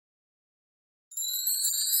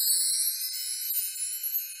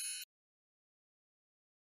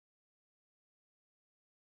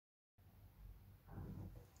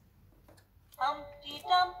Humpty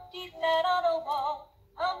Dumpty sat on a wall.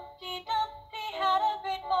 Humpty Dumpty had a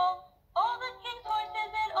great fall. All the king's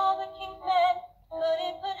horses and all the king's men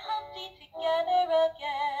couldn't put Humpty together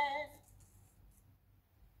again.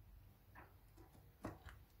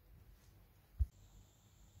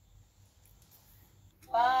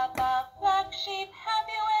 Baa Baa Black Sheep, have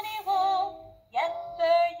you any wool? Yes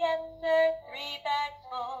sir, 3 bags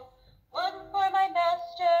full. One for my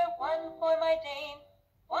master, one for my dame,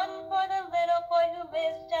 one for the little boy who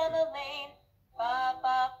lives down the lane. Baa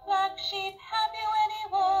Baa Black Sheep, have you any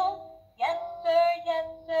wool? Yes sir,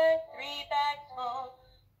 3 bags full.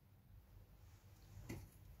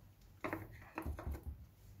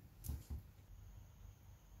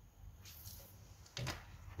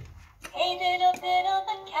 Hey diddle diddle,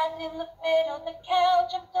 the cat in the fiddle, the cow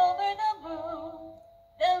jumped over the moon.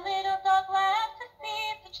 The little dog laughed to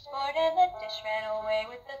see such sport, and the dish ran away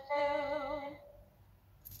with the spoon.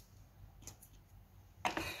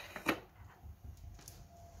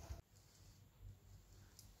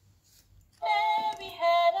 Mary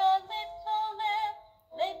had a little lamb,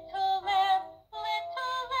 little lamb,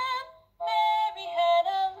 little lamb. Mary had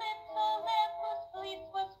a little lamb whose fleece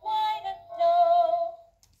was white as snow.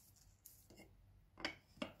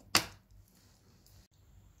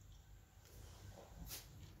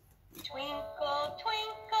 Twinkle,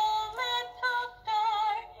 twinkle, little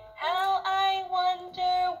star, how I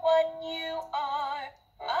wonder what you are.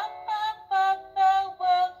 Up above the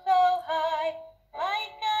world so high,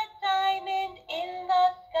 like a diamond in the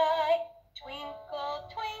sky. Twinkle,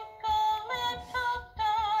 twinkle, little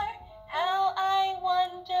star, how I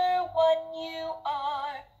wonder what you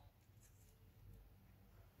are.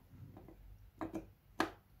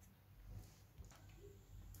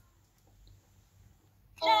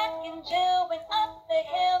 Jack and Jill went up the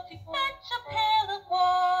hill to fetch a pail of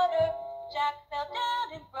water. Jack fell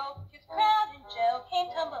down and broke his crown, and Jill came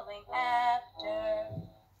tumbling after.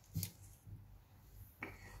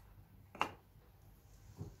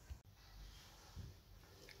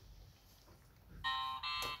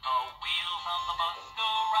 The wheels on the bus go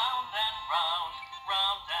round and round,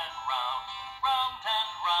 round and round, round and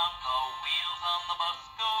round. The wheels on the bus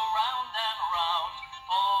go round and round,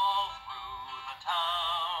 all through the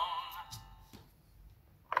town.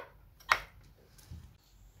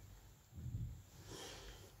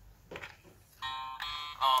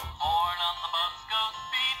 The horn on the bus goes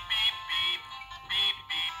beep, beep, beep, beep,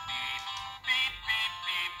 beep, beep, beep, beep,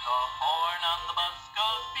 beep. The horn on the bus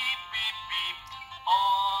goes beep, beep, beep,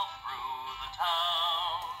 all through the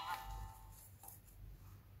town.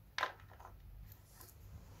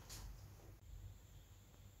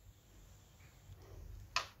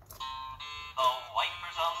 The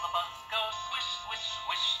wipers on the bus go swish, swish,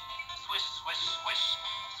 swish, swish, swish, swish,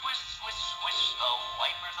 swish, swish, swish. The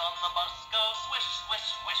wipers on the bus go swish, swish,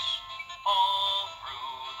 swish, all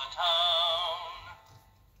through the town.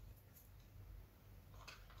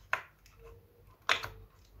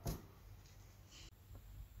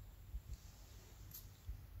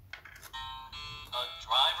 The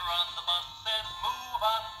driver on the bus says, move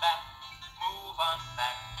on back, move on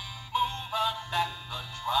back, move on back. The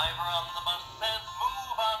driver on the bus says,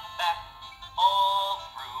 move on back, all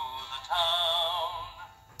through the town.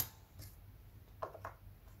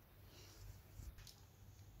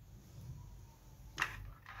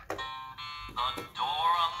 The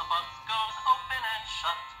door on the bus goes open and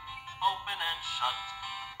shut, open and shut,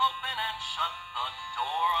 open and shut. The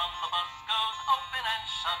door on the bus goes open and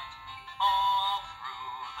shut, all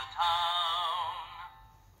through the town.